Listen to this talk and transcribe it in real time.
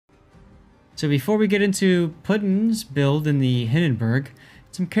So before we get into Puddin's build in the Hindenburg,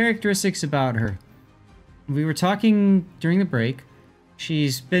 some characteristics about her. We were talking during the break.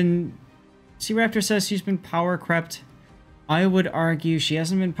 She's been... Sea Raptor says she's been power crept. I would argue she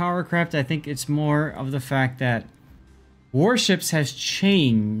hasn't been power crept. I think it's more of the fact that Warships has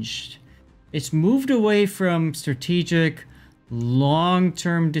changed. It's moved away from strategic,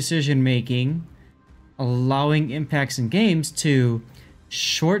 long-term decision-making, allowing impacts in games, to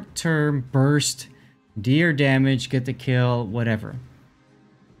short-term burst, deer damage, get the kill, whatever.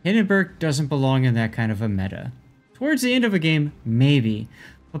 Hindenburg doesn't belong in that kind of a meta. Towards the end of a game, maybe.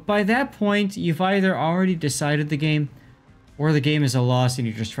 But by that point, you've either already decided the game, or the game is a loss and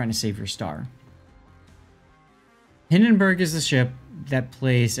you're just trying to save your star. Hindenburg is the ship that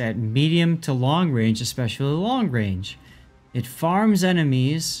plays at medium to long range, especially long range. It farms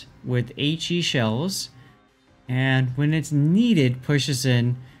enemies with HE shells, and when it's needed, pushes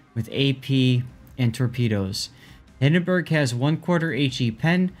in with AP and torpedoes. Hindenburg has 1/4 HE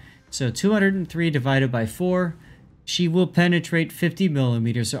pen, so 203 divided by 4. She will penetrate 50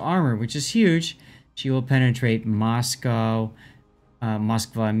 millimeters of armor, which is huge. She will penetrate Moscow.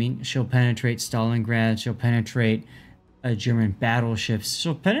 She'll penetrate Stalingrad. She'll penetrate German battleships.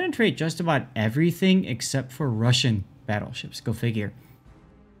 She'll penetrate just about everything except for Russian battleships. Go figure.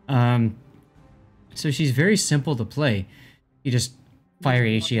 So she's very simple to play. You just fire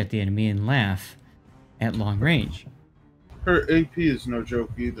HE at the enemy and laugh at long range. Her AP is no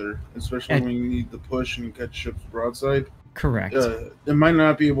joke either, especially when you need the push and catch ships broadside. Correct. It might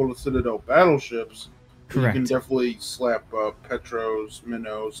not be able to Citadel battleships. Correct. You can definitely slap Petros,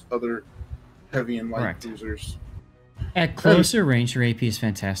 Minnows, other heavy and light cruisers. At closer range, her AP is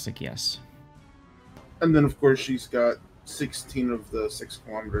fantastic, yes. And then, of course, she's got 16 of the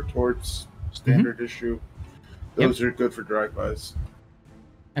 6-kilometer torts, standard issue. Those are good for drive-bys.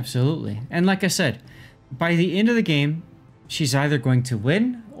 Absolutely. And like I said, by the end of the game, she's either going to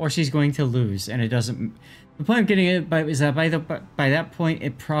win or she's going to lose. And it doesn't... The point I'm getting at is that by that point,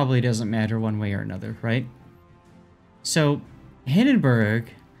 it probably doesn't matter one way or another, right? So, Hindenburg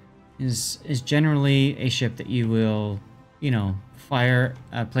is generally a ship that you will, play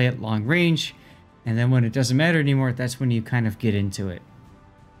at long range, and then when it doesn't matter anymore, that's when you kind of get into it.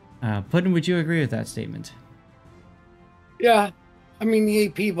 Puddin, would you agree with that statement? Yeah, I mean the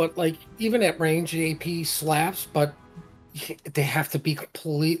AP, but like even at range, the AP slaps, but they have to be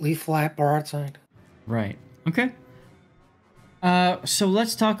completely flat broadside. Right. Okay. So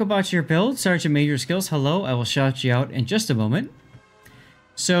let's talk about your build. Sergeant Major Skills, hello. I will shout you out in just a moment.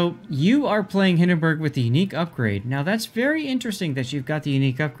 So you are playing Hindenburg with the unique upgrade. Now that's very interesting that you've got the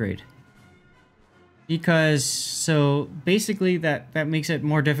unique upgrade. Because, so basically that makes it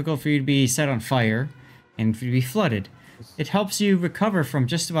more difficult for you to be set on fire and for you to be flooded. It helps you recover from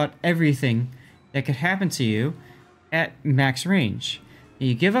just about everything that could happen to you at max range.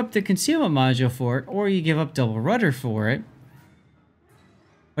 You give up the concealment module for it, or you give up double rudder for it.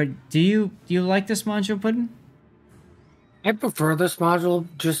 But do you like this module, Puddin? I prefer this module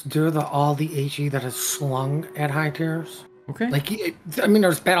just due to all the HE that is slung at high tiers. Okay. Like, I mean,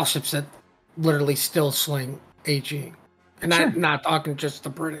 there's battleships that literally still sling HE. And Sure. I'm not talking just the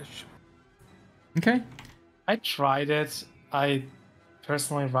British. Okay. I tried it. I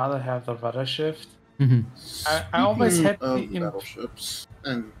personally rather have the rudder shift. Mm-hmm. I always had the the battleships,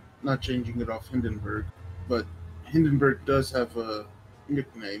 and not changing it off Hindenburg, but Hindenburg does have a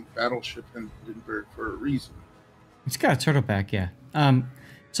nickname, Battleship Hindenburg, for a reason. It's got a turtleback, yeah.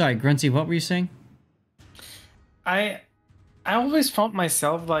 Sorry, Grunty, what were you saying? I always found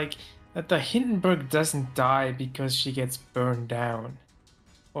myself like that the Hindenburg doesn't die because she gets burned down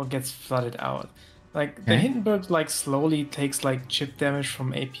or gets flooded out. Like the Hindenburg like slowly takes like chip damage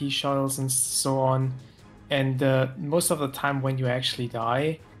from AP shuttles and so on, and most of the time when you actually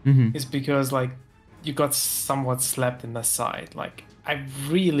die is because like you got somewhat slapped in the side. Like I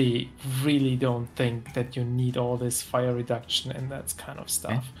really don't think that you need all this fire reduction and that kind of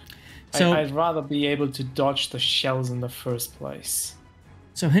stuff. So I'd rather be able to dodge the shells in the first place.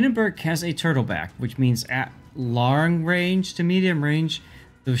 So Hindenburg has a turtleback, which means at long range to medium range,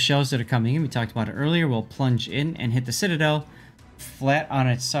 those shells that are coming in, we talked about it earlier, will plunge in and hit the Citadel flat on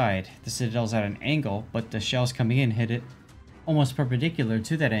its side. The Citadel's at an angle, but the shells coming in hit it almost perpendicular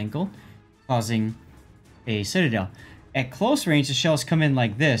to that angle, causing a Citadel. At close range, the shells come in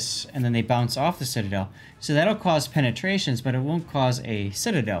like this, and then they bounce off the Citadel. So that'll cause penetrations, but it won't cause a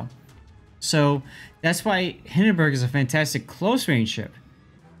Citadel. So that's why Hindenburg is a fantastic close range ship.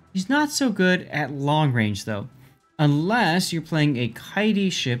 He's not so good at long range, though. Unless you're playing a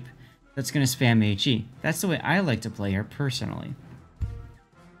kitey ship that's going to spam HE. That's the way I like to play her, personally.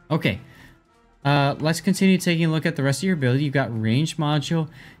 Okay, Let's continue taking a look at the rest of your build. You've got range module,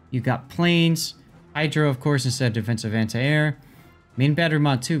 you've got planes, hydro, of course, instead of defensive anti-air, main battery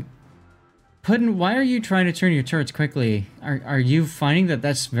mod 2. Puddin, why are you trying to turn your turrets quickly? Are you finding that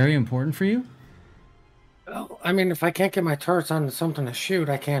that's very important for you? Well, I mean, if I can't get my turrets onto something to shoot,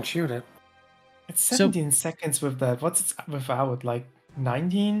 I can't shoot it. It's 17 seconds with that. What's it without? Like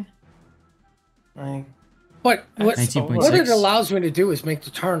 19? Like, But what 19.6. it allows me to do is make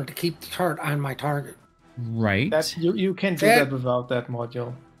the turn to keep the turret on my target. Right. that you can do that without that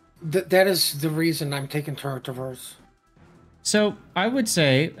module. That is the reason I'm taking turret reverse. So I would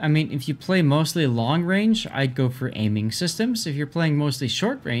say, I mean, if you play mostly long range, I'd go for aiming systems. If you're playing mostly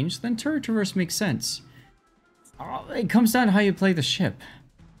short range, then turret reverse makes sense. It comes down to how you play the ship.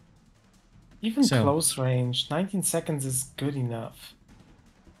 Even close range, 19 seconds is good enough.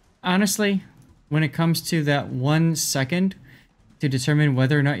 Honestly, when it comes to that 1 second to determine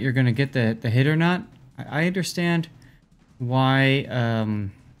whether or not you're going to get the hit or not, I understand why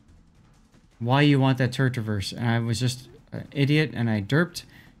you want that turret reverse. And I was just an idiot, and I derped,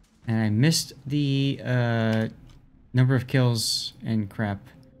 and I missed the number of kills and crap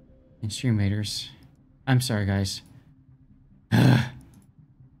in stream raiders. I'm sorry, guys.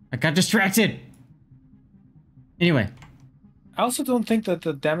 I got distracted. Anyway. I also don't think that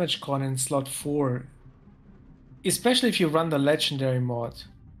the damage con in slot 4, especially if you run the legendary mod,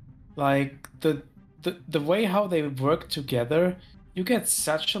 like the way how they work together, you get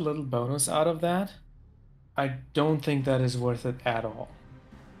such a little bonus out of that. I don't think that is worth it at all.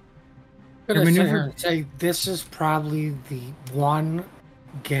 I'm gonna sit here and say this is probably the one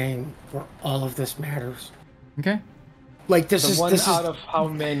game where all of this matters. Okay. Like this is out of how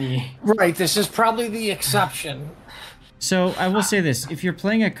many? Right. This is probably the exception. So I will say this: if you're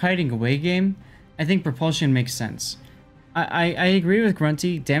playing a kiting away game, I think propulsion makes sense. I agree with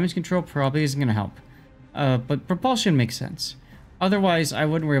Grunty. Damage control probably isn't going to help, but propulsion makes sense. Otherwise, I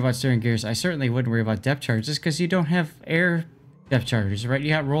wouldn't worry about steering gears. I certainly wouldn't worry about depth charges because you don't have air depth charges, right? You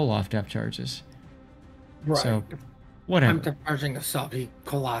got roll-off depth charges. Right. So, whatever. I'm charging a sub. He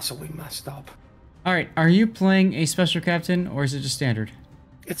colossally messed up. All right. Are you playing a special captain or is it just standard?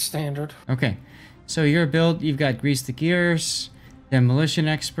 It's standard. Okay. So your build, you've got grease the gears, demolition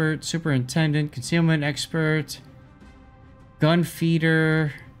expert, superintendent, concealment expert, gun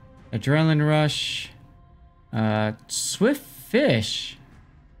feeder, adrenaline rush, swift fish.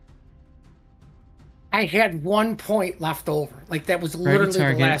 I had 1 point left over. Like that was literally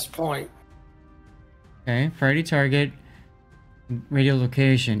the last point. Okay, priority target, radio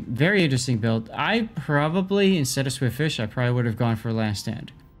location. Very interesting build. I probably, instead of swift fish, I probably would have gone for last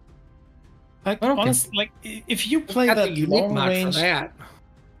stand. Like, okay. Honestly, like if you play that long range,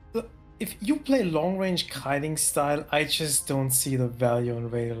 if you play long range kiting style, I just don't see the value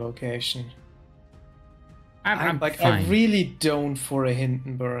in radio location. I'm like fine. I really don't for a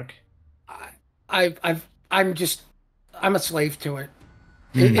Hindenburg. I'm a slave to it.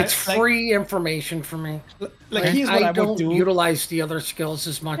 It's free information for me. Like here's what I would do. Utilize the other skills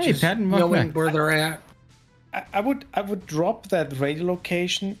as much as Patton, knowing where they're at. I would drop that radio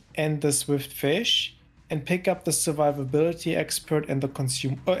location and the swift fish and pick up the survivability expert and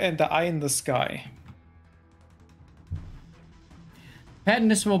the eye in the sky. Patton,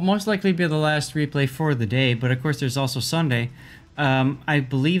 this will most likely be the last replay for the day, but of course there's also Sunday. I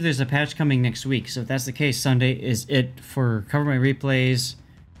believe there's a patch coming next week, so if that's the case, Sunday is it for cover my replays,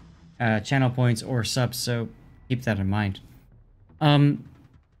 channel points, or subs, so keep that in mind.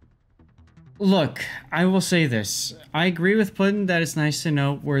 Look, I will say this. I agree with Puddin that it's nice to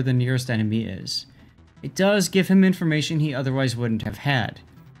know where the nearest enemy is. It does give him information he otherwise wouldn't have had.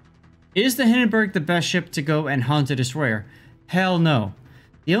 Is the Hindenburg the best ship to go and hunt a destroyer? Hell no.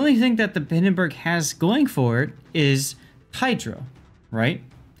 The only thing that the Hindenburg has going for it is hydro, right?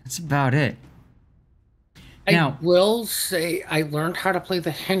 That's about it. I will say I learned how to play the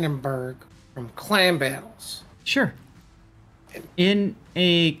Hindenburg from clan battles. Sure. In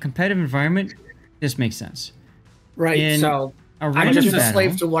a competitive environment, this makes sense. Right, so I'm just a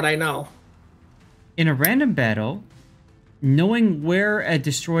slave to what I know. In a random battle, knowing where a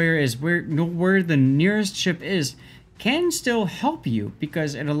destroyer is, where the nearest ship is, can still help you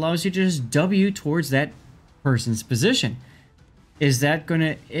because it allows you to just W towards that person's position. Is that going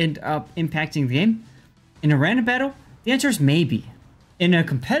to end up impacting the game? In a random battle, the answer is maybe. In a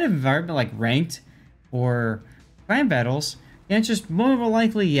competitive environment like ranked or clan battles, the answer is more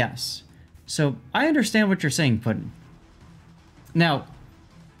likely yes. So I understand what you're saying, Puddin. Now,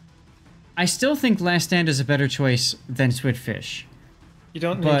 I still think Last Stand is a better choice than Swift Fish. You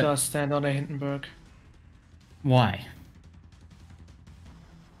don't need to stand on a Hindenburg. Why?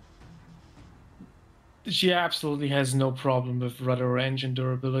 she absolutely has no problem with rudder or engine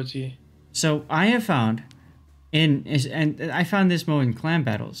durability. So I have found, and I found this more in clan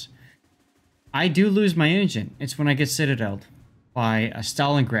battles. I do lose my engine. It's when I get citadeled by a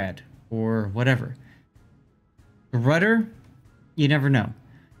Stalingrad or whatever. The rudder, you never know.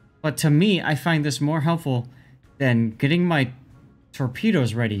 But to me, I find this more helpful than getting my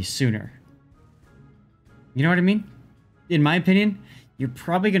torpedoes ready sooner. You know what I mean? In my opinion, you're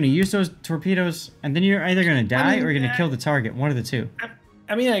probably going to use those torpedoes, and then you're either going to die or you're going to kill the target. One of the two.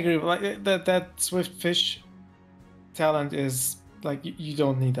 I mean, I agree. Like that swift fish talent is like you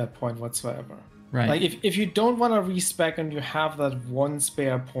don't need that point whatsoever. Right. Like if you don't want to respec and you have that one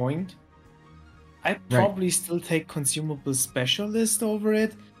spare point, I'd probably still take consumable specialist over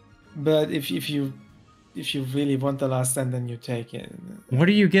it. But if you really want the last stand, then you take it. What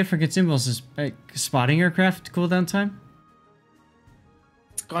do you get for consumables? Is spotting aircraft cooldown time?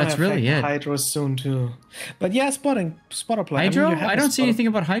 It's gonna That's really it. Hydro soon too. But yeah, spotter play. Hydro? I mean, I don't see anything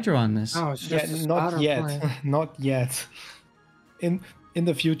about Hydro on this. Oh, it's just a not spotter yet. plane. Not yet. In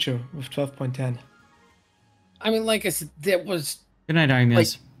the future with 12.10. I mean, like I said, that was Good night, Iron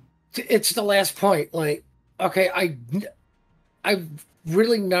Meals. it's the last point. Like, okay, I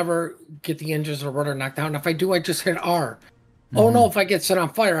really never get the engines or rudder knocked down. If I do, I just hit R. Oh no, if I get set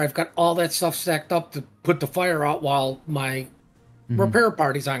on fire, I've got all that stuff stacked up to put the fire out while my repair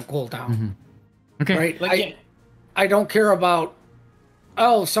party's on cooldown. Okay. Right? Like, I don't care about,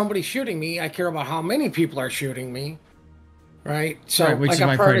 oh, somebody's shooting me. I care about how many people are shooting me. Right? So Right, which I is why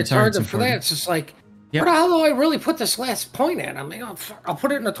got priority priority target's target for that. important. It's just like, Yep. where the hell do I really put this last point at? I mean, I'll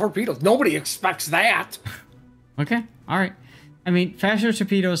put it in the torpedoes. Nobody expects that. Okay. All right. I mean, faster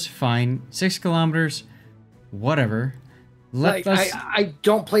torpedoes, fine. 6 kilometers, whatever. Like, I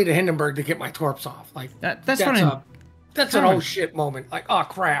don't play the Hindenburg to get my torps off. Like that's what I'm. that's an oh shit moment. Like, oh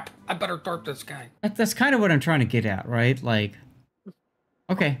crap, I better torp this guy. That's kind of what I'm trying to get at, right? Like,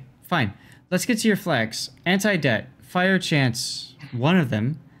 okay, fine. Let's get to your flags. Anti-det, fire chance, one of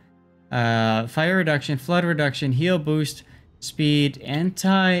them. Fire reduction, flood reduction, heal boost, speed,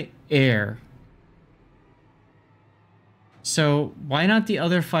 anti-air. So why not the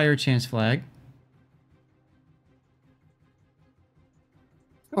other fire chance flag?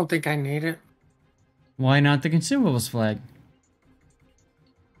 I don't think I need it. Why not the consumables flag?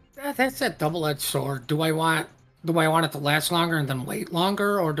 That's that double-edged sword. Do I want it to last longer and then wait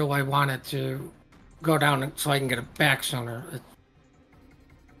longer, or do I want it to go down so I can get it back sooner?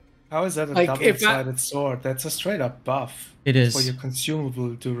 how is that a Like, double-sided sword? That's a straight up buff. It is. For your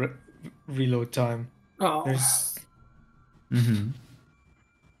consumable to reload time. Oh, There's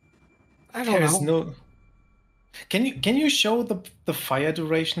I don't know. no. Can you show the fire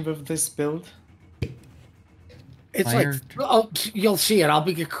duration with this build? It's Fire- like, oh, you'll see it. I'll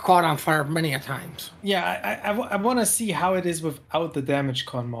be caught on fire many a times. Yeah, I want to see how it is without the damage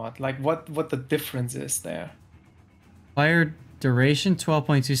con mod. Like what the difference is there. Fire duration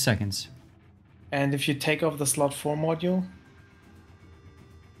 12.2 seconds. And if you take off the slot 4 module,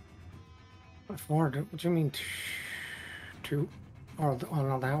 What do you mean? Two? Oh,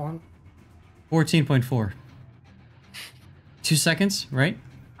 no, that one. 14.4. 2 seconds, right?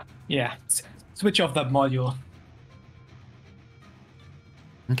 yeah, switch off that module.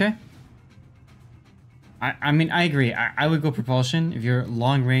 Okay. I mean, I agree. I would go propulsion. If you're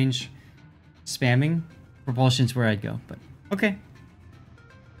long range spamming, propulsion's where I'd go. But okay.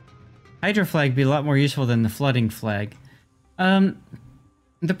 Hydro flag be a lot more useful than the flooding flag.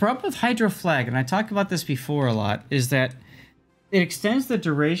 The problem with hydro flag, and I talked about this before a lot, is that it extends the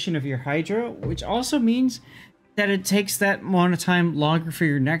duration of your hydro, which also means that it takes that amount of time longer for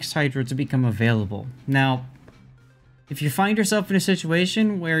your next hydro to become available. Now, if you find yourself in a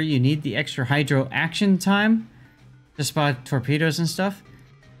situation where you need the extra hydro action time to spot torpedoes and stuff,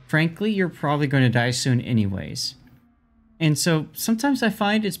 frankly, you're probably going to die soon anyways. And so sometimes I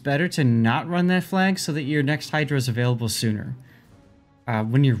find it's better to not run that flag so that your next hydro is available sooner.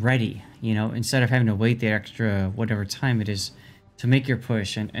 When you're ready, you know, instead of having to wait the extra whatever time it is to make your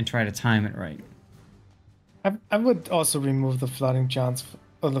push and try to time it right. I would also remove the flooding chance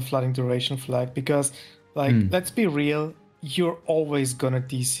or the flooding duration flag because, like, let's be real, you're always gonna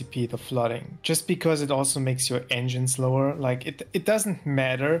DCP the flooding just because it also makes your engine slower. Like, it doesn't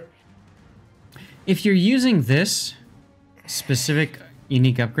matter. If you're using this specific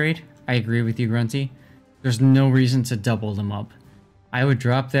unique upgrade, I agree with you, Grunty. There's no reason to double them up. I would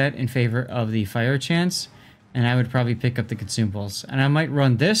drop that in favor of the fire chance, and I would probably pick up the consumables. And I might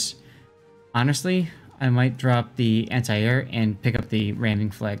run this. Honestly, I might drop the anti-air and pick up the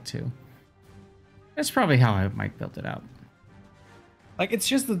ramming flag too. That's probably how I might build it out. Like, it's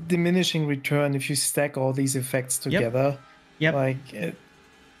just a diminishing return if you stack all these effects together. Yep. Like,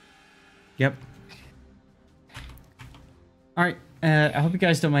 Yep. All right. I hope you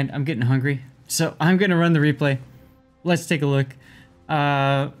guys don't mind. I'm getting hungry. So I'm going to run the replay. Let's take a look.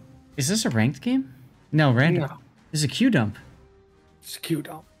 Is this a ranked game? No, random. No. This is a queue dump. It's cute,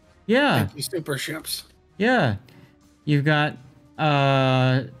 though. Yeah. Thank you, super ships. Yeah. You've got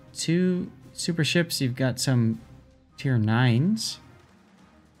 2 super ships. You've got some tier 9s.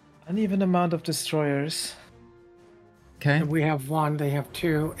 uneven amount of destroyers. Okay. And we have 1, they have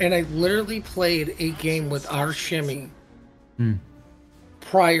 2. And I literally played a game with our shimmy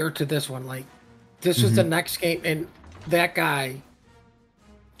prior to this one. Like, this was the next game, and that guy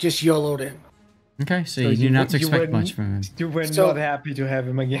just YOLO'd in. Okay, so you do not expect much from him. You were not happy to have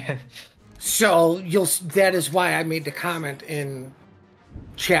him again. So that is why I made the comment in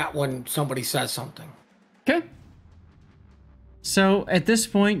chat when somebody says something. Okay. So at this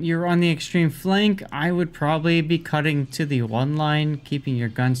point, you're on the extreme flank. I would probably be cutting to the 1 line, keeping your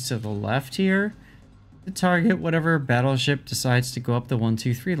guns to the left here to target whatever battleship decides to go up the 1,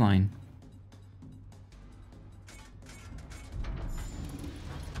 2, 3 line.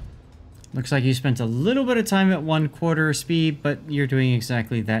 Looks like you spent a little bit of time at 1/4 speed, but you're doing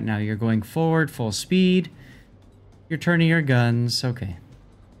exactly that now. You're going forward, full speed. You're turning your guns. Okay.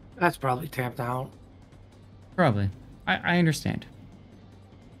 That's probably tapped out. Probably. I understand.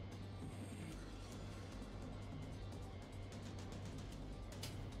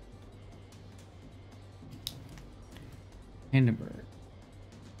 Hindenburg.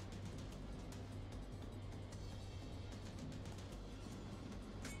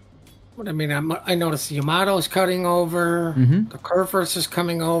 What I mean, I noticed the Yamato is cutting over, the Kurfürst is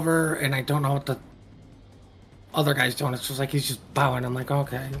coming over, and I don't know what the other guy's doing. It's just like he's just bowing. I'm like,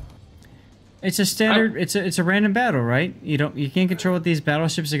 okay. It's a standard. It's a random battle, right? You can't control what these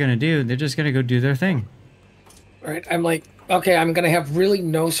battleships are going to do. They're just going to go do their thing. Right. I'm like, okay, I'm going to have really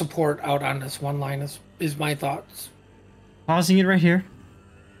no support out on this 1 line is my thoughts. Pausing it right here.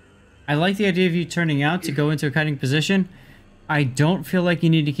 I like the idea of you turning out to go into a cutting position. I don't feel like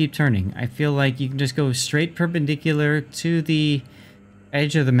you need to keep turning. I feel like you can just go straight perpendicular to the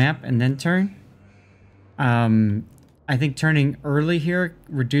edge of the map and then turn. I think turning early here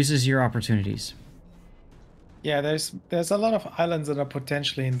reduces your opportunities. Yeah, there's a lot of islands that are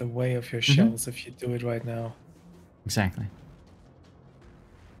potentially in the way of your shells if you do it right now. Exactly.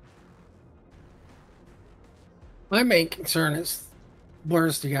 My main concern is,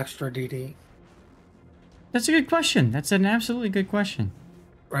 where's the extra DD? That's a good question. That's an absolutely good question.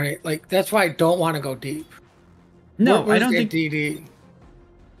 Right? Like, that's why I don't want to go deep. No, Where's I don't the think... DD?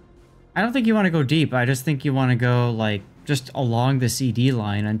 I don't think you want to go deep. I just think you want to go, like, just along the CD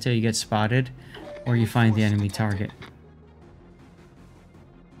line until you get spotted or you find the enemy target.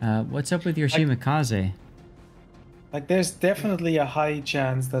 What's up with your Shimakaze? Like, there's definitely a high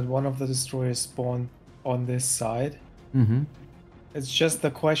chance that one of the destroyers spawn on this side. It's just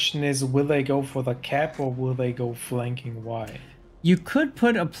the question is, will they go for the cap or will they go flanking Y? You could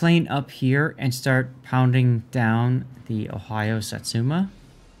put a plane up here and start pounding down the Ohio Satsuma.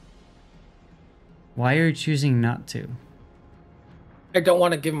 Why are you choosing not to? I don't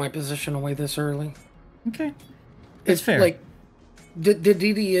want to give my position away this early. Okay. It's fair. Like, the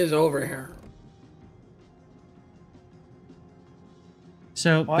DD is over here.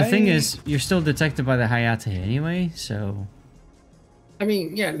 So, the thing is, you're still detected by the Hayate anyway, so... I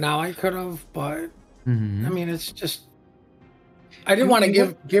mean, yeah, now I could have, but... I mean, it's just... I didn't want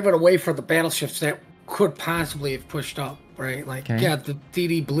to give it away for the battleships that could possibly have pushed up, right? Like, yeah, the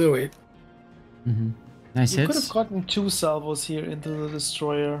DD blew it. Nice You hits. could have gotten 2 salvos here into the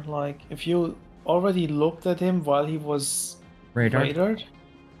destroyer. Like, if you already looked at him while he was radared,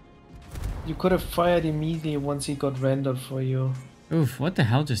 you could have fired immediately once he got rendered for you. Oof, what the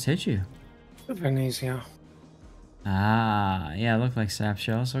hell just hit you? Venezia. Ah, yeah, look like sap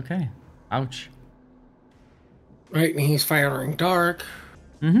shells. Okay. Ouch. Right, and he's firing dark.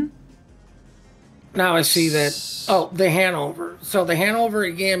 Mm-hmm. Now I see that... Oh, the Hanover. So the Hanover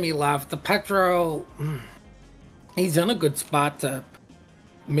Yami left. The Petro... He's in a good spot to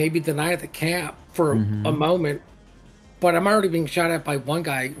maybe deny the cap for a moment. But I'm already being shot at by one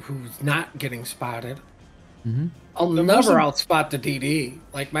guy who's not getting spotted. I'll never outspot the DD.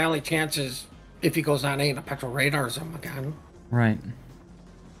 Like, my only chance is if he goes on A and the Petro radars him again. Right.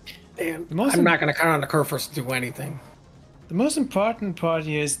 And I'm not going to count on the Kurfürst to do anything. The most important part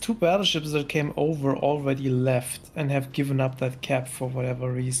here is 2 battleships that came over already left and have given up that cap for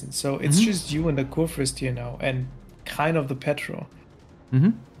whatever reason. So it's just you and the Kurfürst here now, and kind of the Petro.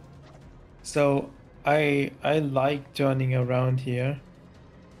 So I like turning around here.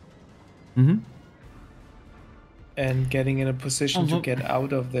 Mm-hmm. And getting in a position to get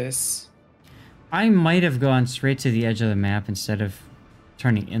out of this. I might have gone straight to the edge of the map instead of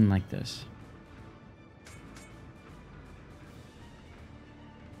turning in like this.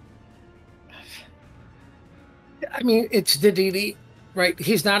 I mean, it's the DD, right?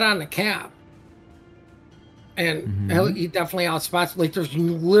 He's not on the cap. And he definitely outspots. Like, there's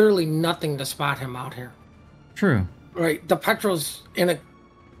literally nothing to spot him out here. True. Right. The Petro's in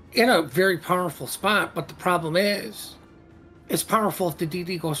a very powerful spot, but the problem is, it's powerful if the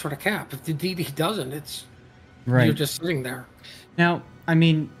DD goes for the cap. If the DD doesn't, it's right. You're just sitting there. Now, I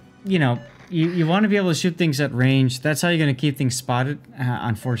mean, you know, you want to be able to shoot things at range. That's how you're going to keep things spotted,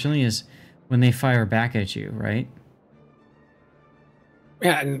 unfortunately, is when they fire back at you, right?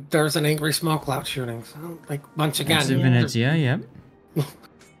 Yeah, and there's an angry smoke cloud shooting. So, like, once again, yep.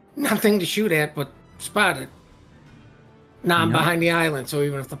 Nothing to shoot at, but spotted. Now I'm behind the island, so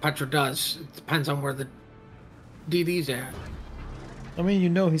even if the Petro does, it depends on where the DD's at. I mean, you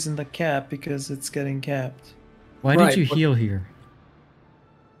know he's in the cap because it's getting capped. Why did you heal here?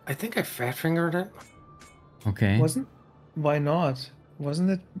 I think I fat fingered it. Okay. Why not?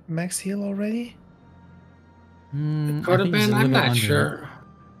 Wasn't it max heal already? It could have been. I'm not sure.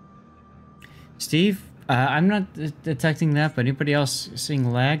 Steve, I'm not detecting that, but anybody else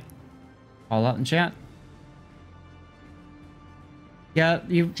seeing lag? All out in chat. Yeah,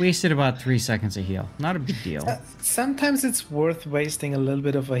 you wasted about 3 seconds of heal. Not a big deal. Sometimes it's worth wasting a little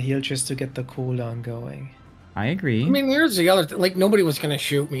bit of a heal just to get the cooldown going. I agree. I mean, here's the other thing. Like, nobody was going to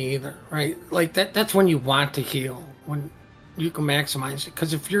shoot me either, right? Like, that's when you want to heal. When you can maximize it.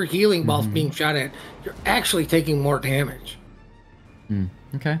 Because if you're healing while being shot at, you're actually taking more damage.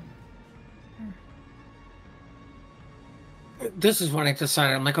 Okay. This is when I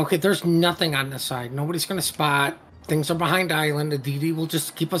decided. I'm like, okay, there's nothing on this side. Nobody's going to spot. Things are behind island. The DD will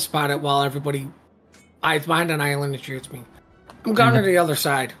just keep us spotted while everybody hides behind an island and shoots me. I'm going to the other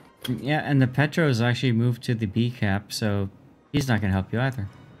side. Yeah, and the Petro has actually moved to the B cap, so he's not going to help you either.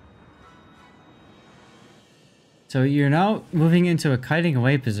 So you're now moving into a kiting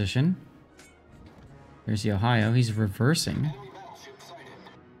away position. There's the Ohio. He's reversing.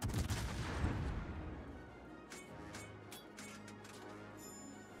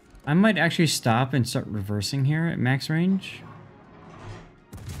 I might actually stop and start reversing here at max range.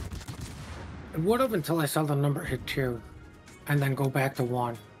 It would have until I saw the number hit 2 and then go back to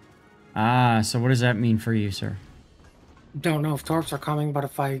 1. Ah, so what does that mean for you, sir? Don't know if torps are coming, but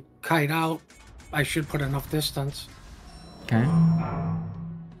if I kite out, I should put enough distance. Okay.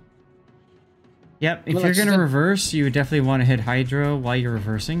 Yep, if you're going to reverse, you would definitely want to hit Hydro while you're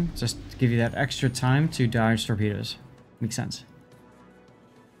reversing, just to give you that extra time to dodge torpedoes. Makes sense.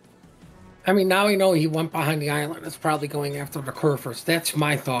 I mean, now we know he went behind the island. It's probably going after the Curvers. That's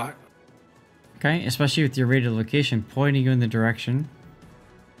my thought. Okay, especially with your rated location pointing you in the direction.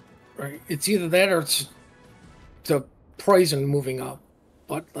 Right. It's either that or it's the poison moving up.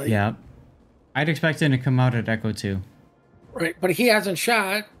 But like, yeah. I'd expect him to come out at Echo 2. Right, but he hasn't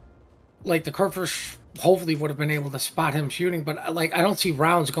shot. Like, the Curvers hopefully would have been able to spot him shooting, but like, I don't see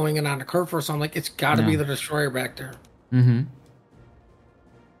rounds going in on the Curvers, so I'm like, it's got to be the destroyer back there.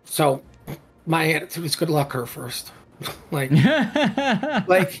 So, my attitude is good luck, Curvers. like,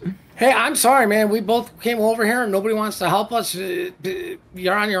 hey, I'm sorry, man. We both came over here and nobody wants to help us.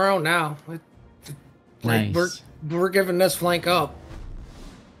 You're on your own now. Like, nice. We're giving this flank up.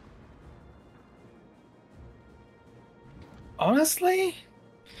 Honestly?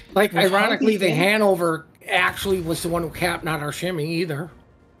 Like, ironically, the Hanover actually was the one who capped, not our shimmy either.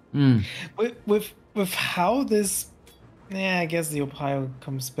 With how this... Yeah, I guess the Ohio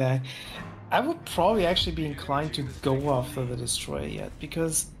comes back. I would probably actually be inclined to go after the destroyer yet,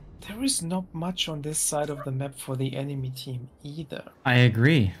 because there is not much on this side of the map for the enemy team either. I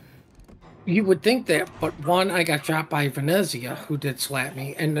agree. You would think that, but one, I got shot by Venezia, who did slap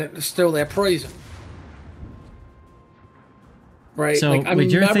me, and still that poison. Right? So like, I'm what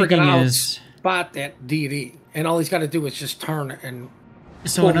you're never thinking gonna is... spot that DD, and all he's got to do is just turn and...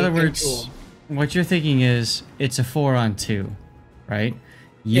 So in other words, what you're thinking is, it's a 4-on-2, right?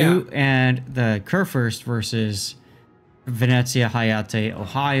 You and the Kurfürst versus Venezia, Hayate,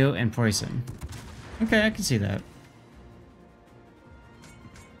 Ohio, and Poison. Okay, I can see that.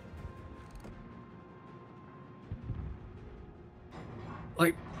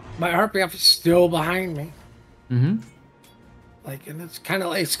 Like, my RPF is still behind me. Like, and it's kind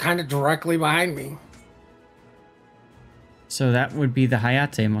of directly behind me. So that would be the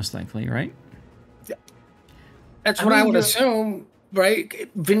Hayate, most likely, right? Yeah. That's what I would assume. Right,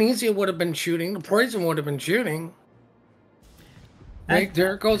 Venezia would have been shooting. The Poison would have been shooting. Right,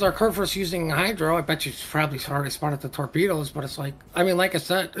 there goes our Kerfus using Hydro. I bet you probably already spotted the torpedoes, but it's like, I mean, like I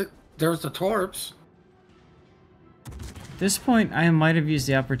said, there's the torps. At this point, I might have used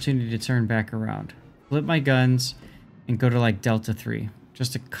the opportunity to turn back around, flip my guns, and go to like Delta 3,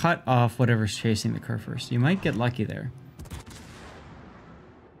 just to cut off whatever's chasing the Kerfus. You might get lucky there.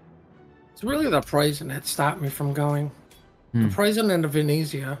 It's really the poison that stopped me from going. The poison and the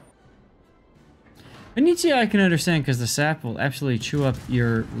Venezia. Venezia I can understand because the sap will absolutely chew up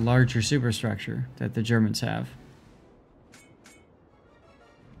your larger superstructure that the Germans have.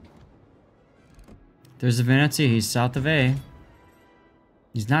 There's the Venezia, he's south of A.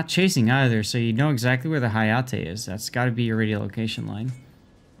 He's not chasing either, so you know exactly where the Hayate is. That's got to be your radio location line.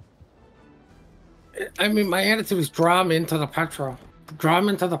 I mean, my attitude is draw him into the Petro. Draw him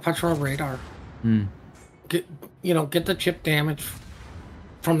into the Petro radar. Get the chip damage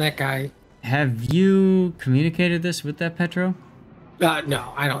from that guy. Have you communicated this with that Petro?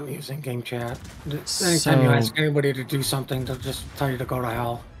 No, I don't use in-game chat. Anytime you ask anybody to do something, they'll just tell you to go to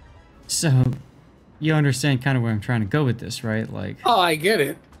hell. So, you understand kind of where I'm trying to go with this, right? Like, oh, I get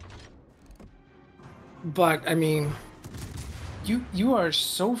it. But, I mean... You are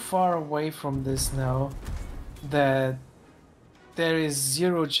so far away from this now that there is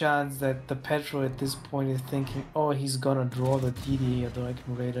zero chance that the Petro at this point is thinking, oh, he's gonna draw the DD so I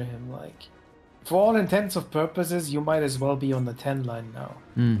can radar him. Like, for all intents and purposes, you might as well be on the 10 line now.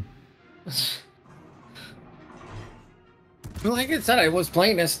 Like I said, I was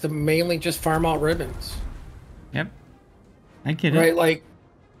playing this to mainly just farm out ribbons. Yep. I get it. Right, like,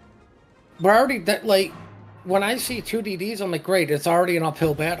 we're already, like, when I see 2 DDs, I'm like, great, it's already an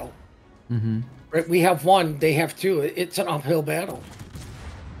uphill battle. Right, we have 1, they have 2. It's an uphill battle.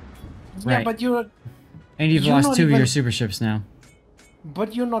 Yeah, Right. but you're... And you've lost 2 of your super ships now.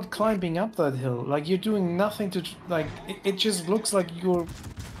 But you're not climbing up that hill. Like, you're doing nothing to... Like, it just looks like you're...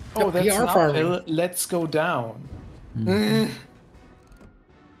 Oh, that's an uphill, let's go down.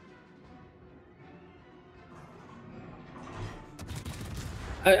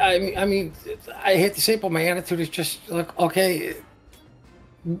 I mean, I hate to say it, but my attitude is just like, okay,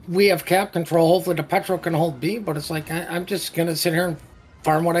 we have cap control. Hopefully the Petro can hold B, but it's like, I'm just going to sit here and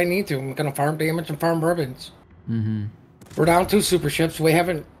farm what I need to. I'm going to farm damage and farm ribbons. We're down 2 super ships. We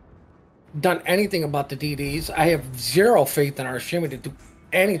haven't done anything about the DDs. I have zero faith in our shimmy to do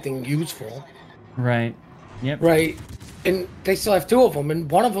anything useful. Right. Yep. Right. And they still have 2 of them, and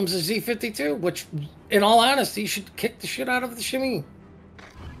one of them's a Z52, which, in all honesty, should kick the shit out of the shimmy.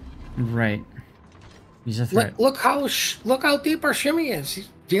 Right. He's a threat. Look how deep our shimmy is. He's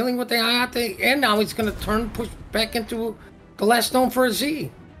dealing with the IAT, and now he's going to push back into the last stone for a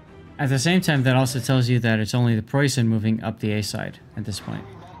Z. At the same time, that also tells you that it's only the Preußen moving up the A side at this point.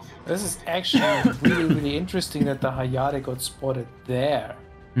 This is actually really, really interesting that the Hayate got spotted there.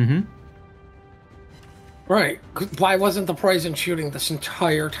 Right. Why wasn't the Preußen shooting this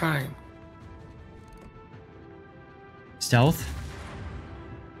entire time? Stealth?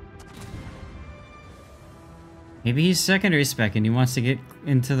 Maybe he's secondary spec and he wants to get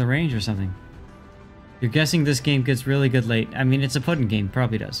into the range or something. You're guessing this game gets really good late. I mean, it's a Puddin game.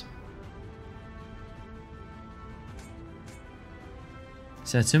 Probably does.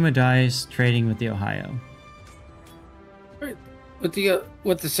 Satsuma dies trading with the Ohio. Right. With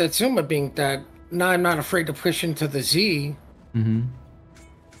the Satsuma being dead, now I'm not afraid to push into the Z.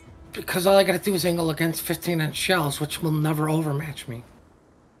 Because all I gotta do is angle against 15-inch shells, which will never overmatch me.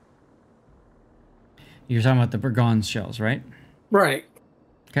 You're talking about the Burgon's shells, right? Right.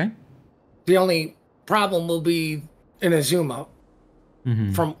 Okay. The only problem will be in Azuma.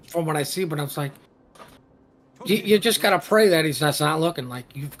 From what I see, but I was like, you just gotta pray that he's not looking. Like,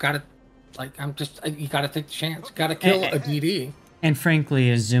 you've gotta, like, you gotta take the chance. Gotta kill a DD. And frankly,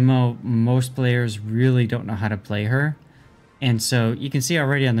 Azuma, most players really don't know how to play her. And so you can see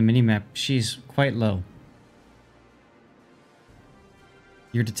already on the minimap, she's quite low.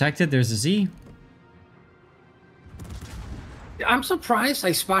 You're detected, there's a Z. I'm surprised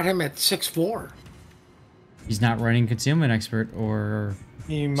I spot him at 6'4". He's not running Concealment Expert or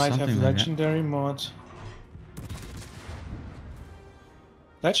he might have Legendary mod.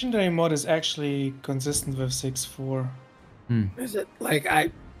 Legendary mod is actually consistent with 6'4". Is it? Like,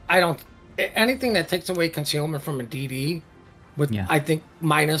 I don't... Anything that takes away concealment from a DD, with, I think,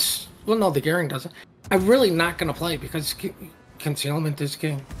 minus... Well, no, the gearing doesn't. I'm really not going to play because concealment is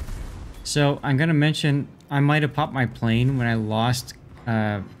king. So, I'm going to mention... I might have popped my plane when I lost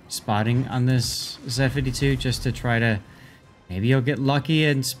spotting on this Z52 just to try to... Maybe you'll get lucky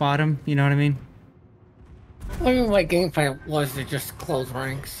and spot him, you know what I mean? I mean, my game plan was to just close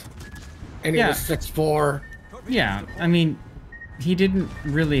ranks. And he was 6'4". Yeah, I mean, he didn't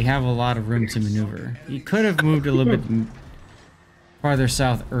really have a lot of room to maneuver. He could have moved a little bit farther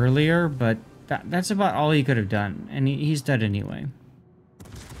south earlier, but that's about all he could have done, and he's dead anyway.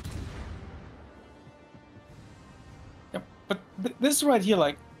 Yep. But this right here,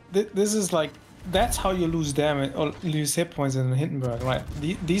 like, this is like, that's how you lose damage or lose hit points in Hindenburg, right?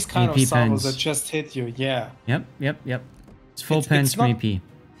 These kind AP of salvos pens. that just hit you, yeah. Yep. It's full pens from AP.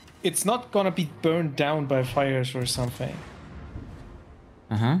 It's not gonna be burned down by fires or something.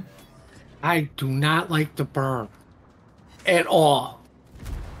 Uh-huh. I do not like the burn at all.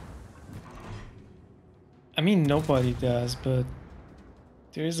 I mean, nobody does, but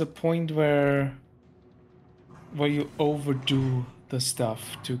there is a point where you overdo the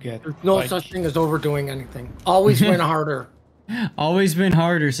stuff to get. There's no like, such thing as overdoing anything. Always win harder. Always been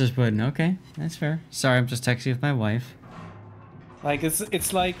harder, says Puddin. Okay, that's fair. Sorry, I'm just texting with my wife. Like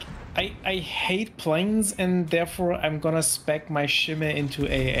it's like I hate planes, and therefore I'm gonna spec my shimmer into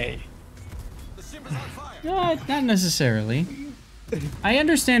AA. No, not necessarily. I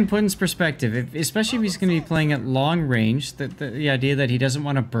understand Puddin's perspective, especially if he's going to be playing at long range. The idea that he doesn't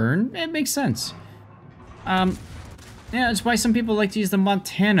want to burn, it makes sense. Yeah, it's why some people like to use the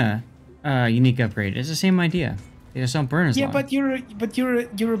Montana unique upgrade. It's the same idea. They just don't burn as long. Yeah, but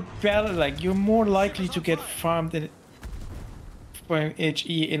you're better. Like, you're more likely to get farmed from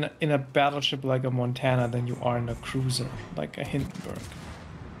HE in a battleship like a Montana than you are in a cruiser like a Hindenburg.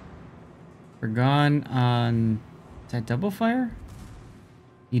 We're gone on... Is that double fire?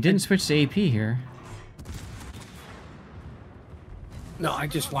 You didn't switch to AP here. No, I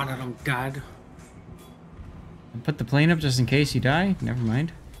just wanted them dead. Put the plane up just in case you die. Never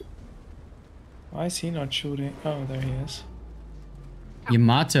mind. Why is he not shooting? Oh, there he is.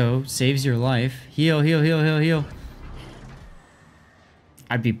 Yamato saves your life. Heal, heal, heal, heal, heal.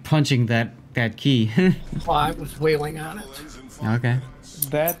 I'd be punching that key. Well, I was wailing on it. Okay.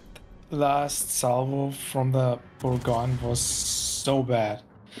 That last salvo from the Bourgogne was so bad.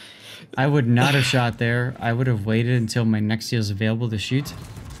 I would not have shot there. I would have waited until my next seal is available to shoot.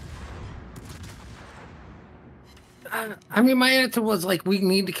 I mean, my attitude was like, we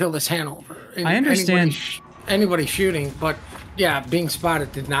need to kill this Hanover. And I understand. Anybody shooting, but yeah, being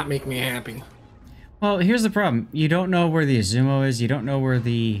spotted did not make me happy. Well, here's the problem. You don't know where the Izumo is. You don't know where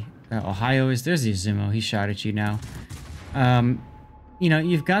the Ohio is. There's the Izumo. He shot at you now. You know,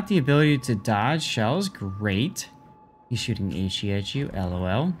 you've got the ability to dodge shells. Great. He's shooting HE at you.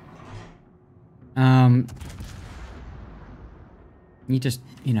 LOL. You just,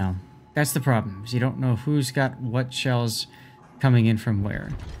 you know, that's the problem. Is you don't know who's got what shells coming in from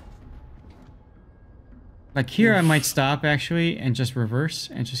where. Like here, I might stop actually and just reverse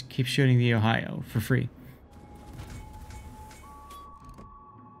and just keep shooting the Ohio for free.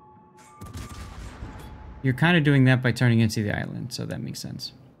 You're kind of doing that by turning into the island, so that makes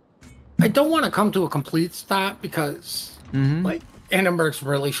sense. I don't want to come to a complete stop because, like, Hindenburg's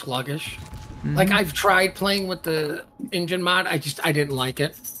really sluggish. Like, I've tried playing with the engine mod. I didn't like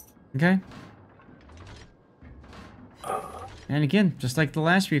it. Okay. And again, just like the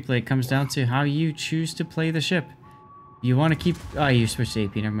last replay, it comes down to how you choose to play the ship. You want to keep... Oh, you switched to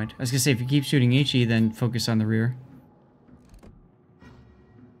AP, never mind. I was going to say, if you keep shooting HE, then focus on the rear.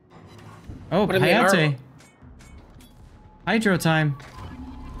 Oh, Hayate. Hydro time.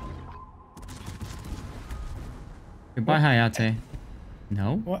 Goodbye, Hayate.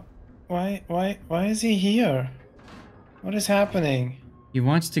 No? What? Why is he here? What is happening? He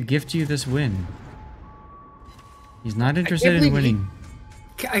wants to gift you this win. He's not interested in winning.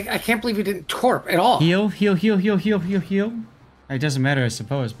 I can't believe he didn't torp at all. Heal, heal, heal, heal, heal, heal, heal. It doesn't matter, I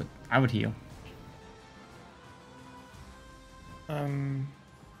suppose, but I would heal. I'm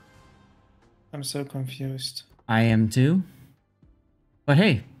so confused. I am too. But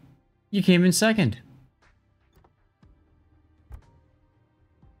hey, you came in second.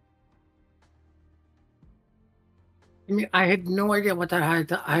 I mean, I had no idea what that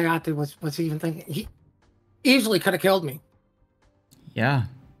Hayate was even thinking. He easily could have killed me. Yeah.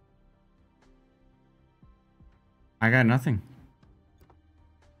 I got nothing.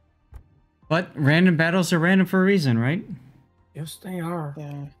 But random battles are random for a reason, right? Yes, they are.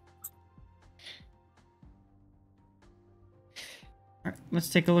 Yeah. All right, let's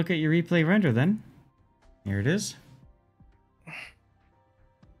take a look at your replay render then. Here it is.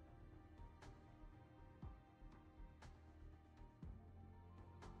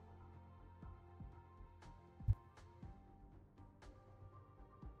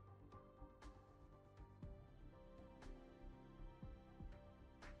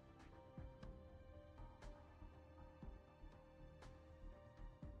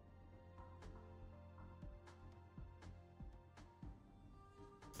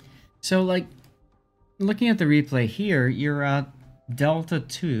 So, like, looking at the replay here, you're at Delta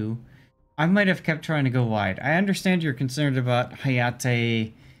 2. I might have kept trying to go wide. I understand you're concerned about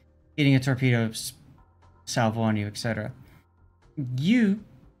Hayate getting a torpedo salvo on you, etc. You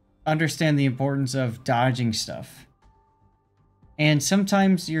understand the importance of dodging stuff. And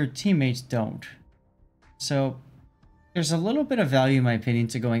sometimes your teammates don't. So there's a little bit of value, in my opinion,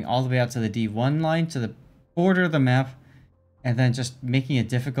 to going all the way out to the D1 line, to the border of the map, and then just making it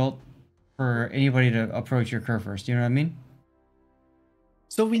difficult for anybody to approach your curve first. You know what I mean?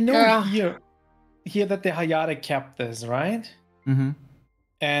 So we know here that the Hayate kept this, right? Mm-hmm.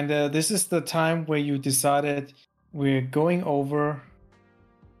 And this is the time where you decided we're going over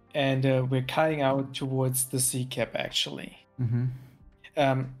and we're cutting out towards the sea cap, actually.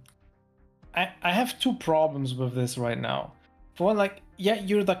 Mm-hmm. I have two problems with this right now. For one, like, yeah,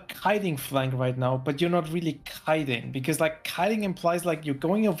 you're the kiting flank right now, but you're not really kiting, because like kiting implies like you're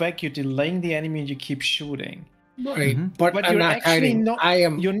going back, you're delaying the enemy, and you keep shooting. Right, Mm-hmm. but I'm you're not actually kiting. not- I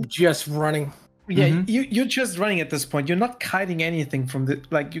am you're- just running. Yeah, Mhm. you're just running at this point. You're not kiting anything from the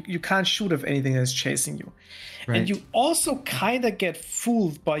like you can't shoot of anything that's chasing you. Right. And you also kind of get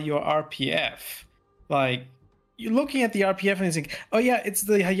fooled by your RPF. Like you're looking at the RPF and you think, oh yeah, it's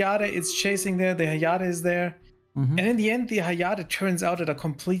the Hayate, it's chasing there, the Hayate is there. Mm-hmm. And in the end, the Hayate turns out at a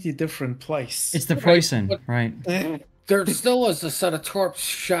completely different place. It's the poison, but- right? There still was a set of torps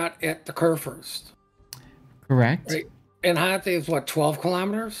shot at the curve first. Correct. Right. And Hayate is what, 12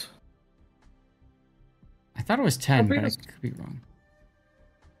 kilometers? I thought it was 10, but I Torpedoes. could be wrong.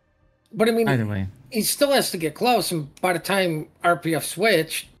 But I mean, Either way. he still has to get close, and by the time RPF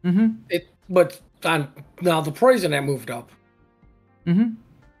switched, Mm-hmm. but on now the poison that moved up. Mm-hmm.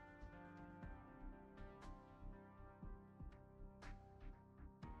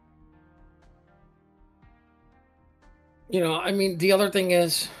 You know, I mean, the other thing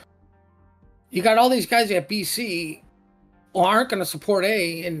is, you got all these guys at BC who aren't going to support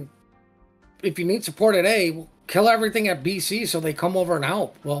A, and if you need support at A, well, kill everything at BC so they come over and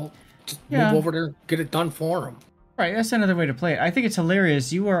help. Well, just Yeah. move over there, get it done for them. Right, that's another way to play it. I think it's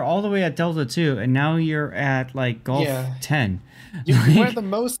hilarious. You are all the way at Delta 2, and now you're at, like, Gulf Yeah. 10. You wear the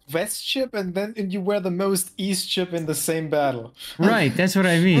most west ship and then you wear the most east ship in the same battle. Right, that's what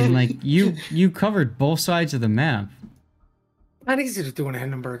I mean. Like, you covered both sides of the map. Not easy to do in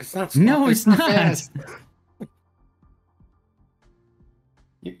Hindenburg. It's not. No, it's not. fast.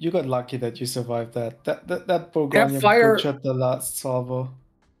 You got lucky that you survived that. That Bourgogne fire- butchered the last salvo.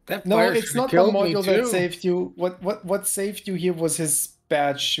 That No, fire it's should've not the killed me, module that too. saved you. What saved you here was his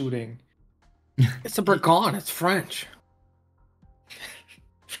bad shooting. It's a Bourgogne. It's French.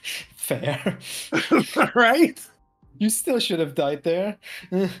 Fair. Right? You still should have died there.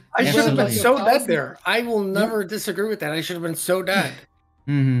 I should have been Absolutely. so dead there. I will never disagree with that. I should have been so dead.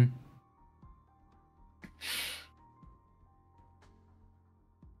 Mm-hmm.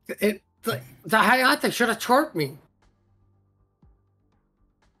 The Hayate should have torqued me.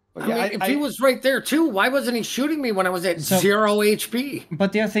 But I yeah, mean, if he was right there too, why wasn't he shooting me when I was at So- 0 HP?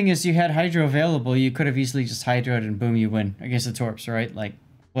 But the other thing is, you had Hydro available. You could have easily just Hydroed and boom, you win against the Torps, right? Like,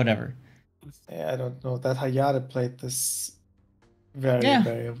 whatever. Yeah, I don't know. That Hayate played this very, Yeah.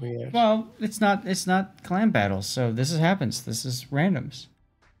 very weird. Well, it's not clan battles, so this happens. This is randoms.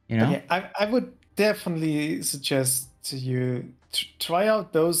 You know? Yeah, I would definitely suggest to you try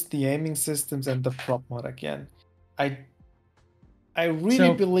out both the aiming systems and the prop mod again. I really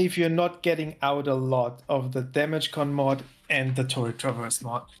So- believe you're not getting out a lot of the damage con mod and the turret traverse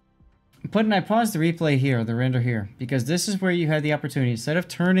mod. Puddin, I paused the replay here, the render here, because this is where you had the opportunity. Instead of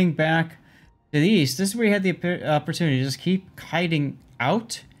turning back to the east, this is where you had the opportunity to just keep kiting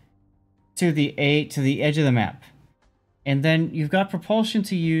out to the edge of the map. And then you've got propulsion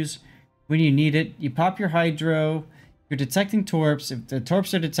to use when you need it. You pop your hydro, you're detecting torps. If the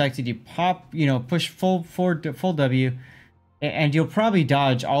torps are detected, you pop, push full W, and you'll probably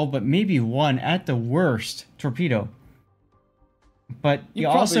dodge all but maybe one, at the worst, torpedo. But You you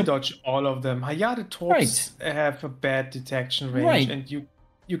probably also dodge all of them. Hayate torps have a bad detection range, Right. and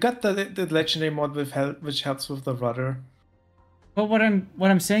you got the legendary mod which helps with the rudder. But what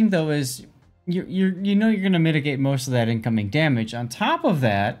I'm saying though is you're going to mitigate most of that incoming damage. On top of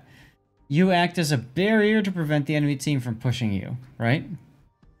that, you act as a barrier to prevent the enemy team from pushing you, right?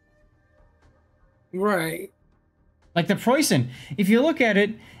 Right. Like the Preußen. If you look at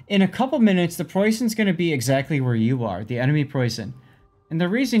it, in a couple minutes, the Preußen's going to be exactly where you are, the enemy Preußen. And the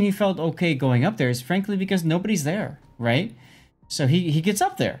reason he felt okay going up there is frankly because nobody's there, right? So he gets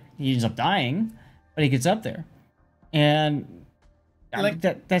up there. He ends up dying, but he gets up there. And Like-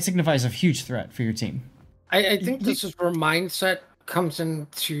 that signifies a huge threat for your team. I think this is where mindset comes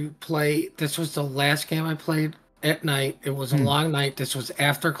into play. This was the last game I played at night. It was a long night. This was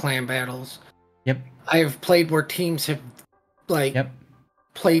after clan battles. Yep. I have played where teams have like Yep.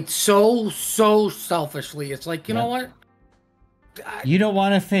 played so selfishly. It's like, you know what? You don't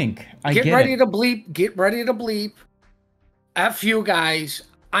want to think. Get ready to bleep. Get ready to bleep. F you guys.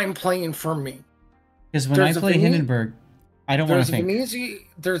 I'm playing for me. Because when I play Hindenburg, I don't want to think.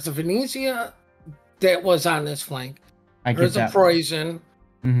 There's a Venezia that was on this flank. There's a Poison.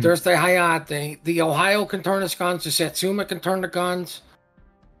 There's the Hayate. The Ohio can turn his guns. The Satsuma can turn the guns.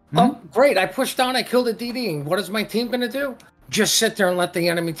 Oh, great. I pushed down. I killed a DD. What is my team going to do? Just sit there and let the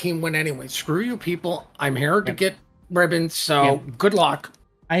enemy team win anyway. Screw you people. I'm here to get ribbons, so good luck.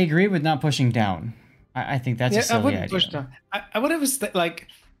 I agree with not pushing down. I think that's a silly I wouldn't idea. push down. I would have like,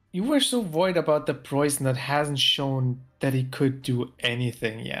 you were so worried about the Poison that hasn't shown that he could do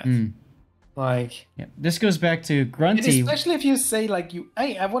anything yet. Like, this goes back to Grunty. Especially if you say like,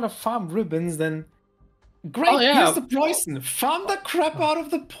 hey, I want to farm ribbons, then great, here's the Poison. Farm the crap out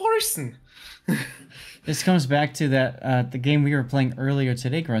of the Poison. This comes back to that the game we were playing earlier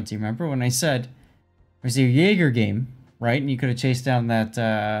today, Grunty. Remember when I said it was your Jaeger game, right? And you could have chased down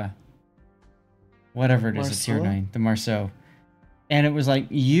that whatever it is, a tier 9, the Marceau. And it was like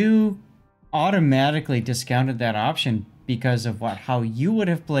you automatically discounted that option because of how you would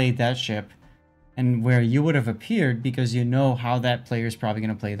have played that ship and where you would have appeared, because you know how that player is probably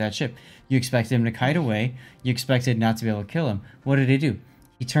going to play that ship. You expected him to kite away. You expected not to be able to kill him. What did he do?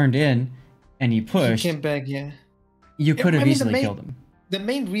 He turned in and he pushed. He came back, You could have easily killed him. The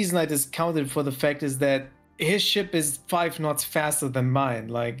main reason I discounted for the fact is that his ship is 5 knots faster than mine.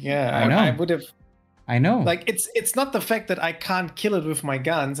 Like, I would have. I know. Like, it's not the fact that I can't kill it with my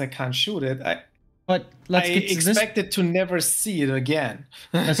guns. I can't shoot it. But let's get to expected to never see it again.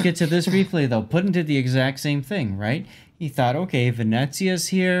 Let's get to this replay, though. Puddin did the exact same thing, right? He thought, okay, Venezia's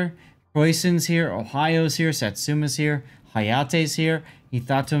here, Poison's here, Ohio's here, Satsuma's here, Hayate's here. He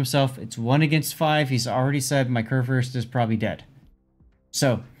thought to himself, it's 1 against 5. He's already said my Kurfürst is probably dead.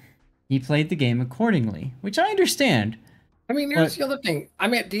 So he played the game accordingly, which I understand. I mean, here's the other thing.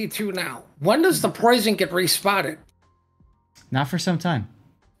 I'm at D2 now. When does the Poison get respotted? Not for some time.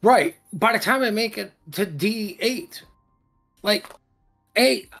 Right. By the time I make it to D8,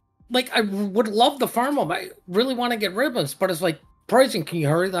 I would love to farm him. I really want to get ribbons, but it's like, Poison, can you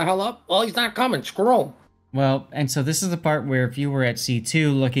hurry the hell up? Well, he's not coming. Screw him. Well, and so this is the part where if you were at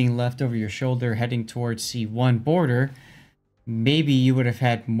C2 looking left over your shoulder heading towards C1 border, maybe you would have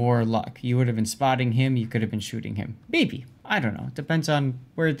had more luck. You would have been spotting him. You could have been shooting him. Maybe. I don't know. Depends on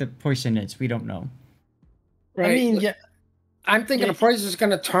where the Poison is. We don't know. Right. I mean, I'm thinking the Poison is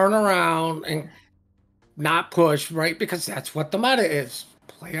going to turn around and not push, right? Because that's what the meta is.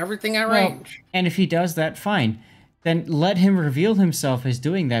 Play everything at range. And if he does that, fine. Then let him reveal himself as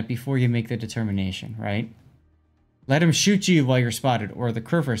doing that before you make the determination, right? Let him shoot you while you're spotted, or the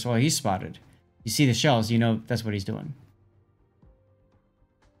Kurfürst while he's spotted. You see the shells, you know that's what he's doing.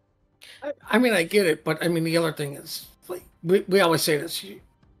 I mean, I get it, but I mean, the other thing is, like, we always say this,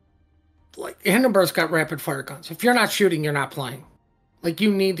 like, Hindenburg's got rapid fire guns. If you're not shooting, you're not playing. Like,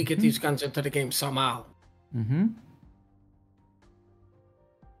 you need to get these guns into the game somehow.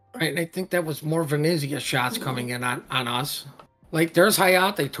 Right, and I think that was more Venezia shots coming in on us. Like, there's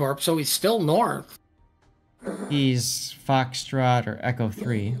Hayate Torp, so he's still north. He's Foxtrot or Echo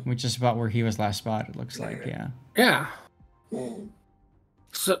 3, which is about where he was last spotted, looks like, Yeah.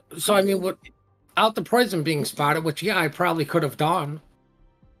 So I mean, without the Poison being spotted, which, I probably could have done.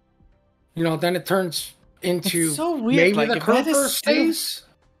 You know, then it turns into it's so weird. Maybe the Kurfürst stays.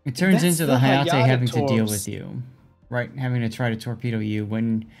 It turns into the Hayate having to deal with you, right? Having to try to torpedo you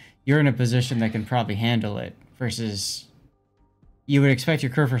when you're in a position that can probably handle it, versus you would expect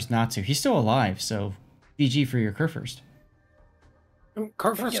your Kurfürst not to. He's still alive, so GG for your Kurfürst.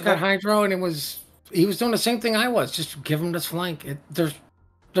 Kurfürst got Hydro, and he was doing the same thing I was. Just give him this flank.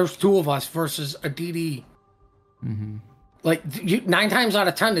 There's 2 of us versus a DD. Like, 9 times out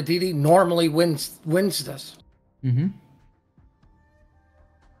of 10, the DD normally wins this.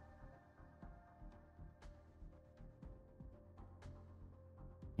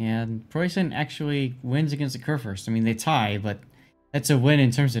 And Poison actually wins against the Kurfürst. I mean, they tie, but that's a win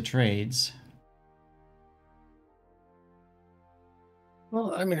in terms of trades.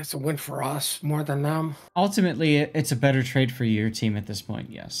 Well, I mean, it's a win for us more than them. Ultimately, it's a better trade for your team at this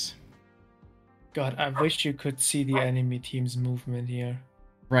point, yes. God, I wish you could see the enemy team's movement here.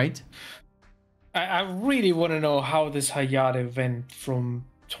 Right? I really want to know how this Hayate went from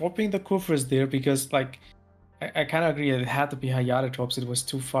torping the Kurfürst there, because, like, I kind of agree it had to be Hayate torps. It was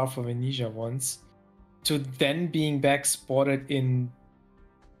too far for Venezia once. to then being back spotted in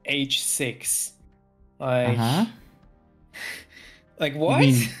H6. Like, like what?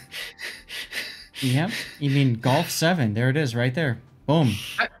 Yep. You mean Golf 7? There it is, right there. Boom.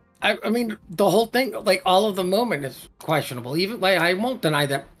 I mean, the whole thing, like all of the movement is questionable. Even like I won't deny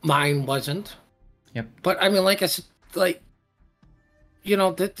that mine wasn't. Yep. But I mean, like I said, like, you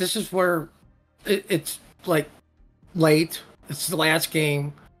know, this is where it's like late. It's the last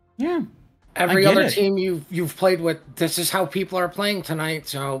game. Yeah. Every other team you've played with, this is how people are playing tonight.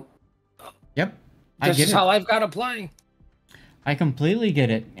 So. Yep. This is how I've got to play. I completely get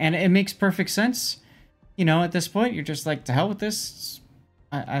it, and it makes perfect sense. You know, at this point, you're just like, to hell with this.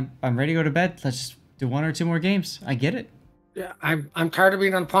 I'm ready to go to bed. Let's just do 1 or 2 more games. I get it. Yeah, I'm tired of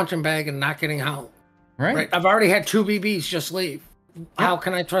being on punching bag and not getting help. Right. I've already had 2 BBs just leave. How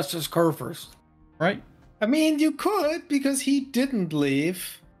can I trust this curve first? Right. I mean, you could, because he didn't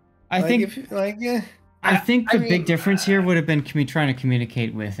leave. I think the big difference here would have been trying to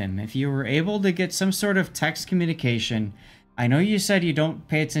communicate with him. If you were able to get some sort of text communication, I know you said you don't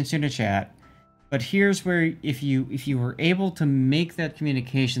pay attention to chat, but here's where if you were able to make that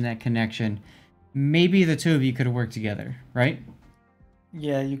communication, that connection, maybe the two of you could have worked together, right?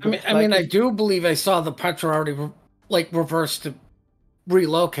 Yeah, you could. I mean, I do believe I saw the Petra already reverse to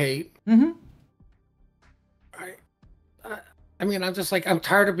relocate. Mm-hmm. I mean, I'm just like, I'm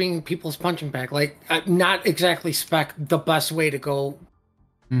tired of being people's punching bag. Like, I'm not exactly the best way to go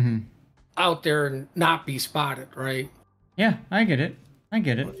out there and not be spotted, right? Yeah, I get it.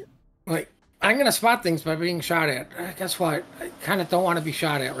 Like, I'm going to spot things by being shot at. Guess what? I kind of don't want to be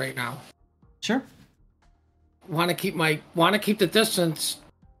shot at right now. Sure. Want to keep the distance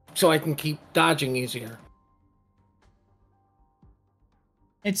so I can keep dodging easier.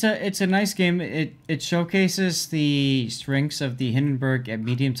 It's a nice game. It showcases the strengths of the Hindenburg at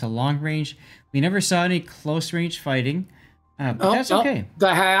medium to long range. We never saw any close range fighting, but that's okay. The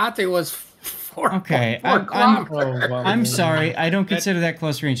Hayate was 4 kilometers. I'm sorry. I don't consider that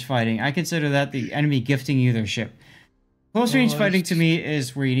close range fighting. I consider that the enemy gifting you their ship. Close range fighting to me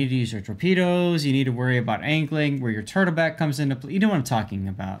is where you need to use your torpedoes. You need to worry about angling, where your turtleback comes into play. You know what I'm talking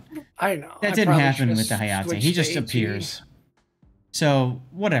about. I know. That didn't happen with the Hayate. He just appears. So,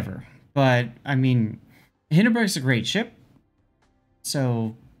 whatever. But, I mean, Hindenburg's a great ship.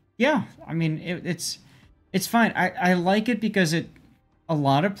 So, yeah. I mean, it's fine. I like it because a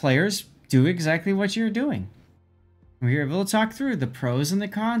lot of players do exactly what you're doing. We're able to talk through the pros and the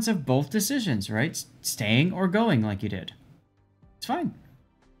cons of both decisions, right? Staying or going like you did. It's fine.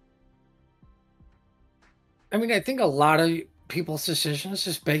 I mean, I think a lot of people's decisions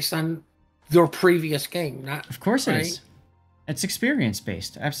is based on their previous game. Of course it is. It's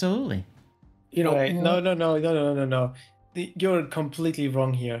experience-based. Absolutely. You know, no. You're completely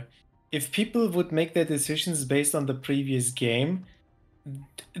wrong here. If people would make their decisions based on the previous game,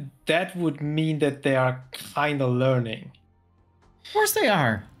 that would mean that they are kind of learning. Of course they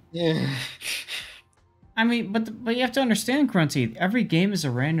are. Yeah. I mean, but you have to understand, Grunty, every game is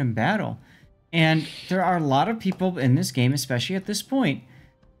a random battle. And there are a lot of people in this game, especially at this point,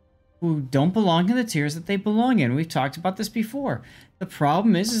 who don't belong in the tiers that they belong in. We've talked about this before. The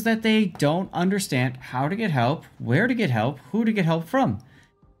problem is that they don't understand how to get help, where to get help, who to get help from.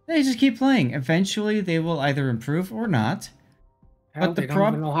 They just keep playing. Eventually, they will either improve or not. But they don't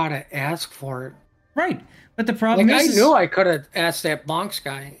even know how to ask for it. Right. But the problem is... I knew I could have asked that Bonks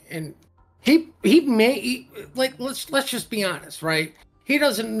guy, and he may... let's just be honest, right? He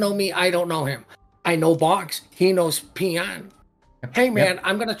doesn't know me. I don't know him. I know Bonks. He knows Peon. Hey, man,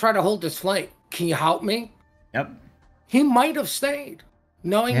 I'm going to try to hold this flank. Can you help me? Yep. He might have stayed,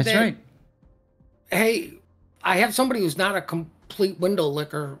 knowing That's right. Hey, I have somebody who's not a complete window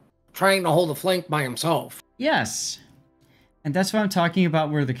licker trying to hold a flank by himself. Yes. And that's what I'm talking about,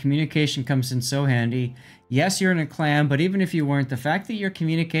 where the communication comes in so handy. Yes, you're in a clan, but even if you weren't, the fact that you're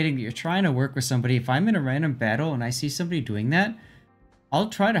communicating, that you're trying to work with somebody, if I'm in a random battle and I see somebody doing that, I'll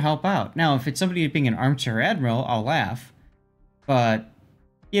try to help out. Now, if it's somebody being an armchair admiral, I'll laugh. But,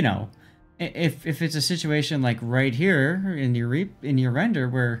 you know, if it's a situation like right here in your render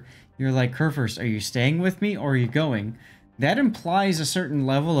where you're like, Kerfers, are you staying with me or are you going? That implies a certain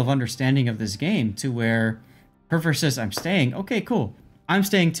level of understanding of this game to where Kerfer says, I'm staying. Okay, cool. I'm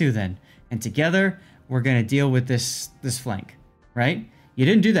staying too then. And together, we're going to deal with this flank, right? You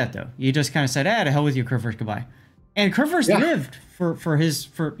didn't do that, though. You just kind of said, to hell with you, Kerfers, goodbye. And Kerfers lived to his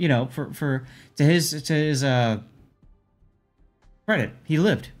credit. He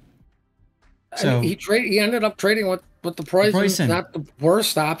lived. So I mean, he ended up trading with the poison. Not the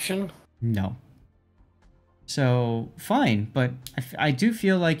worst option. No. So, fine, but I do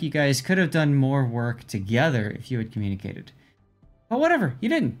feel like you guys could have done more work together if you had communicated. But whatever, you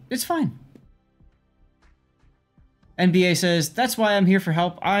didn't. It's fine. NBA says, that's why I'm here for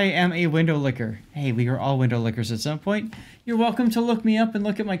help. I am a window licker. Hey, we are all window lickers at some point. You're welcome to look me up and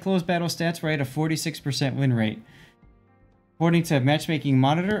look at my closed battle stats where I had a 46% win rate. According to Matchmaking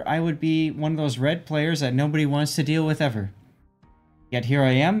Monitor, I would be one of those red players that nobody wants to deal with ever. Yet here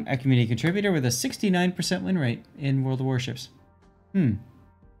I am, a community contributor with a 69% win rate in World of Warships.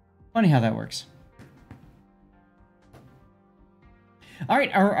 Funny how that works.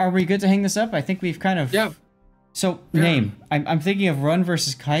 Alright, are we good to hang this up? I think we've kind of... Yeah. So, Yeah. name. I'm thinking of Run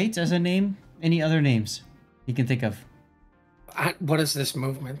versus Kite as a name. Any other names you can think of? What is this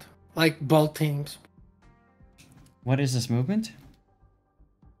movement? Like both teams. What is this movement?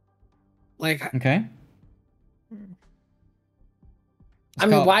 Like, Okay. I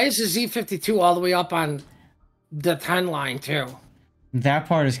mean, why is the Z52 all the way up on the 10 line too? That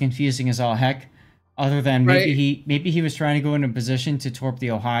part is confusing as all heck. Other than maybe he was trying to go into position to torp the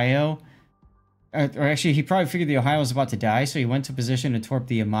Ohio. Or actually, he probably figured the Ohio was about to die, so he went to position to torp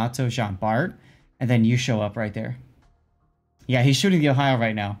the Yamato Jean Bart, and then you show up right there. Yeah, he's shooting the Ohio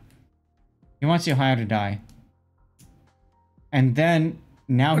right now. He wants the Ohio to die. And then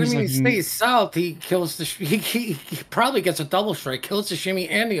now he's looking... He stays south. He kills the... He probably gets a double strike. Kills the Shimmy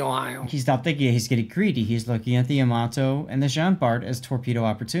and the Ohio. He's not thinking he's getting greedy. He's looking at the Yamato and the Jean Bart as torpedo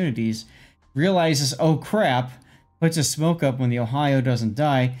opportunities. Realizes, oh crap, puts a smoke up when the Ohio doesn't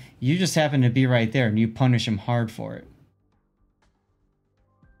die. You just happen to be right there, and you punish him hard for it.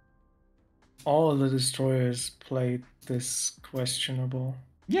 All the destroyers played this questionable.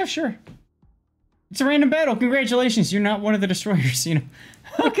 Yeah, sure. It's a random battle. Congratulations, you're not one of the destroyers, you know.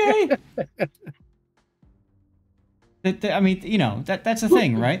 Okay. I mean, you know, that's the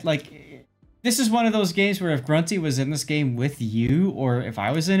thing, right? Like, this is one of those games where if Grunty was in this game with you, or if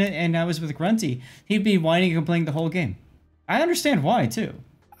I was in it and I was with Grunty, he'd be whining and complaining the whole game. I understand why, too.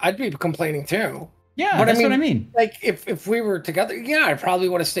 I'd be complaining, too. Yeah, but that's what I mean. Like, if we were together, yeah, I probably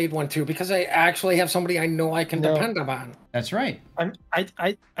would have stayed 1-2 because I actually have somebody I know I can depend upon. That's right.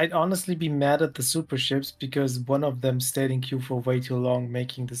 I'd honestly be mad at the super ships because one of them stayed in queue for way too long,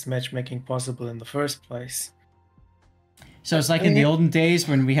 making this matchmaking possible in the first place. So it's like in the olden days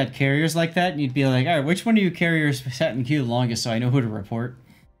when we had carriers like that, and you'd be like, all right, which one of you carriers sat in queue the longest so I know who to report?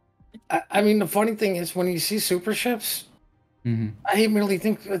 I mean, the funny thing is when you see super ships, I immediately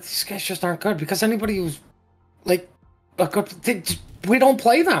think that these guys just aren't good because anybody who's like a good, we don't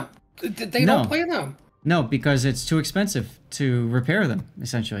play them. They don't play them. No, because it's too expensive to repair them,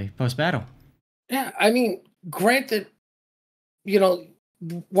 essentially, post-battle. Yeah, I mean, granted, you know,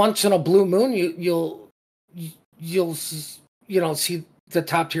 once in a blue moon, you'll see the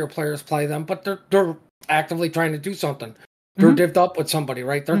top tier players play them, but they're actively trying to do something. They're divvied up with somebody,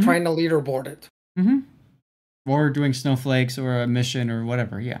 right? They're trying to leaderboard it. Or doing snowflakes or a mission or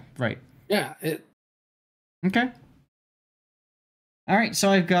whatever. Yeah, right. Yeah. Okay. All right, so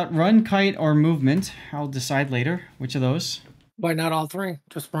I've got run, kite, or movement. I'll decide later which of those. Why not all three?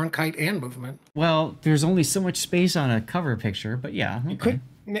 Just run, kite, and movement. Well, there's only so much space on a cover picture, but yeah. Okay. You could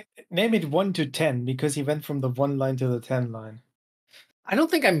name it 1 to 10 because he went from the 1 line to the 10 line. I don't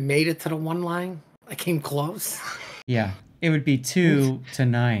think I made it to the 1 line. I came close. Yeah, it would be 2 to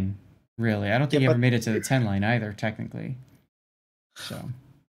 9, really. I don't think you ever made it to the 10 line either, technically. So...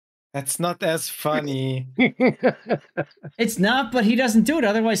 That's not as funny. It's not, but he doesn't do it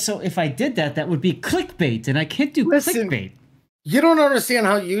otherwise. So if I did that, that would be clickbait, and I can't do clickbait. You don't understand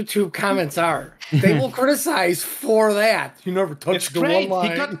how YouTube comments are. They will criticize for that. You never touched the 1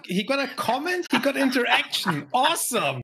 line. He got a comment. He got interaction. Awesome.